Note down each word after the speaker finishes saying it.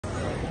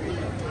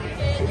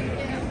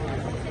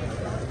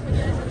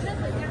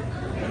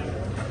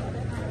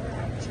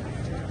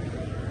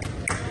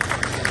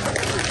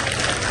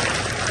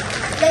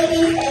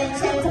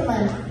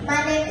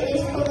My name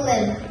is Hoan,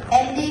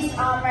 and these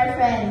are my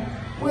friends.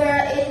 We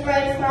are in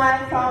grade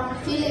 5 from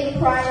Philip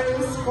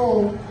Primary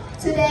School.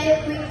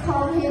 Today we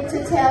come here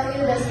to tell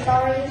you the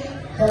story,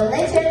 The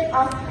Legend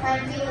of Hoan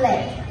Kiem.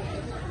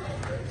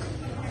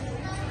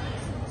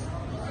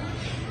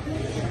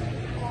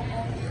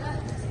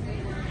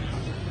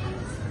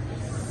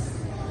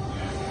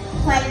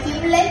 Hoàn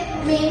Kiếm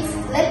means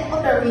Lake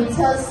of the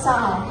Return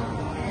Song.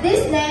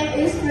 This name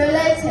is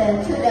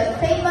related to the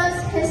famous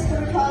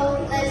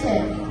historical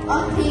legend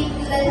of King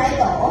Lê Thái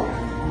Tổ,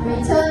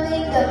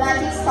 returning the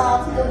magic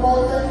song to the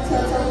golden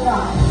turtle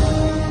god.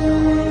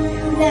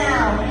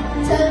 Now,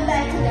 turn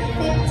back to the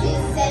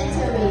 15th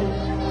century,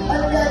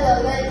 under the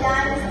Lê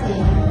dynasty,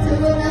 to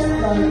witness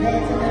the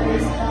legendary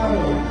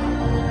story.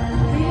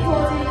 In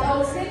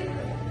 1406,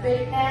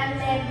 Việt Nam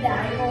named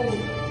Đại Ngô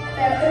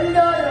fell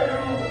under the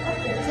rule of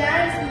the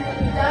Chinese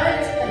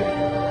dynasty.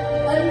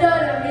 Under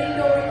the Ming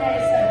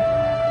domination,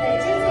 they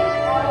shifted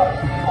our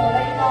people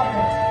like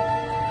government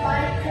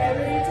by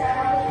carrying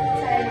out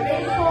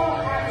tyrannical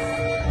acts,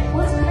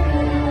 which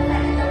made the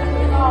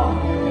national law.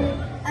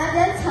 At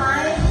that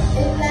time,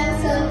 in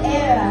Lancet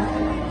era,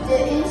 the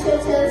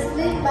insurgents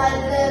led by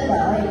Lê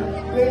Lợi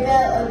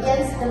rebelled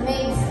against the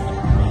Mings.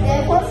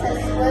 Their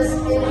forces were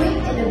still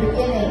weak in the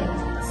beginning,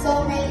 so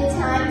many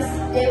times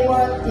they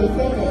were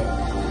defeated.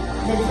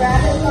 The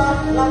dragon god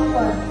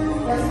Lockwood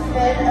was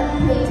very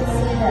unhappy to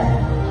see them.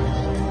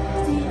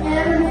 The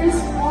enemies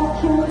are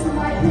cruel to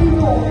my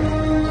people.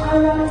 I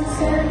want to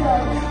save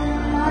them.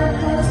 My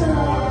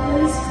personal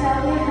please tell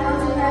me how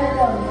to help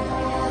them.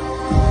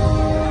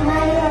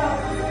 My lord,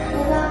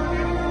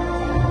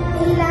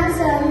 the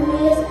Lancer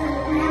is an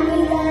army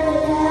that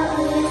rebel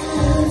against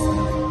us,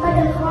 but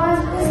the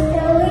force is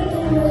still weak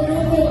in the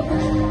beginning.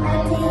 I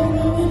think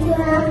we need to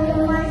have the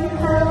mighty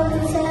power to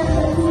save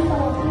the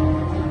people.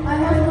 I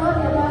have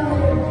heard about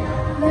him.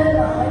 Lê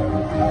Lợi,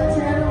 a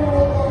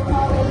terrible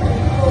power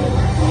people.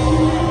 He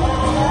is a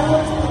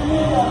terrible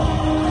leader.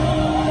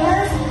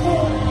 Yes,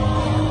 king.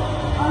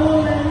 I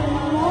will make him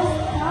a most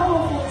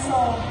powerful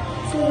song,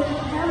 so he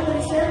can help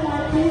and save my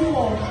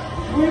people.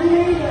 Bring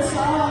me the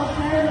song of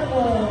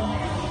Terrible.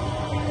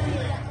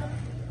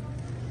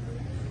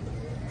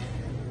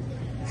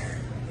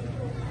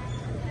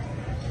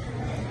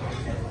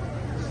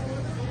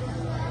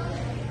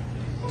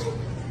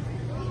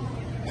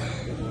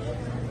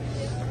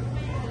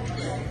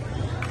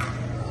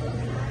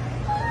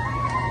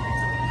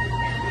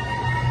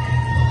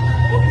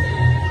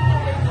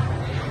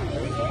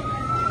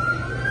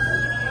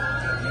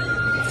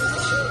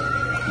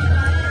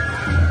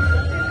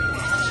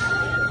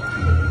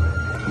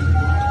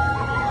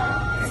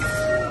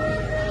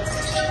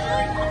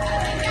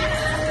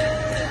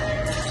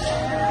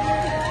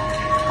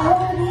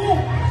 Oh dear,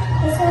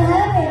 it's so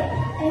heavy.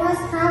 I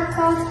must have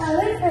caused a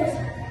reverse.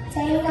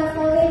 Thank God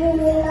for giving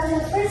me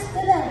another first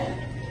today.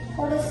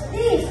 What is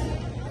this?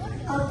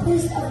 A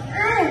piece of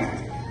iron.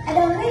 I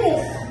don't need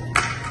it.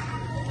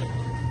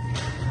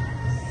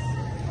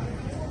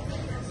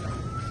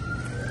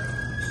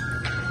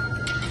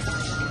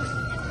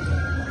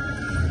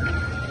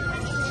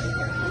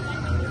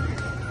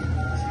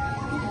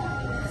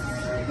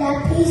 That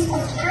piece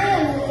of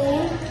iron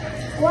again?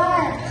 Why?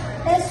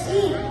 Let's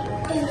see.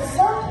 It's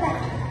so flat.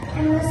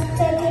 I must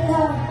take it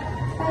home.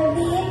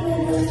 Maybe it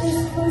will be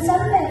useful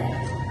someday.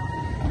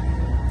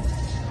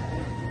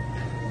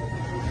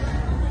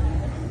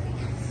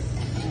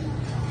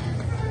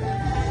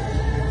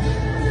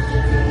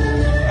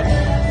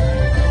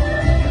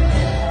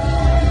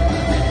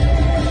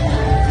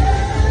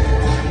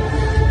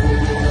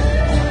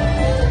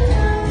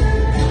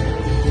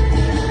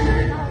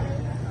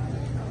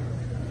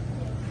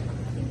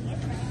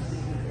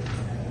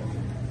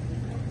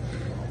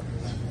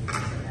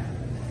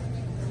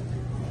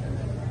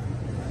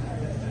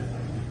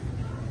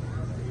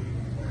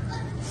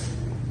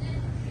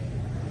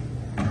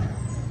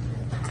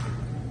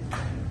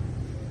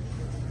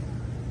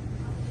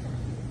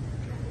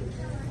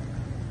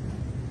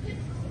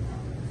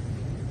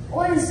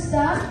 What is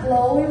that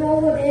blowing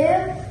over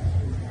there?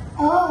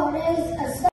 Oh, there is a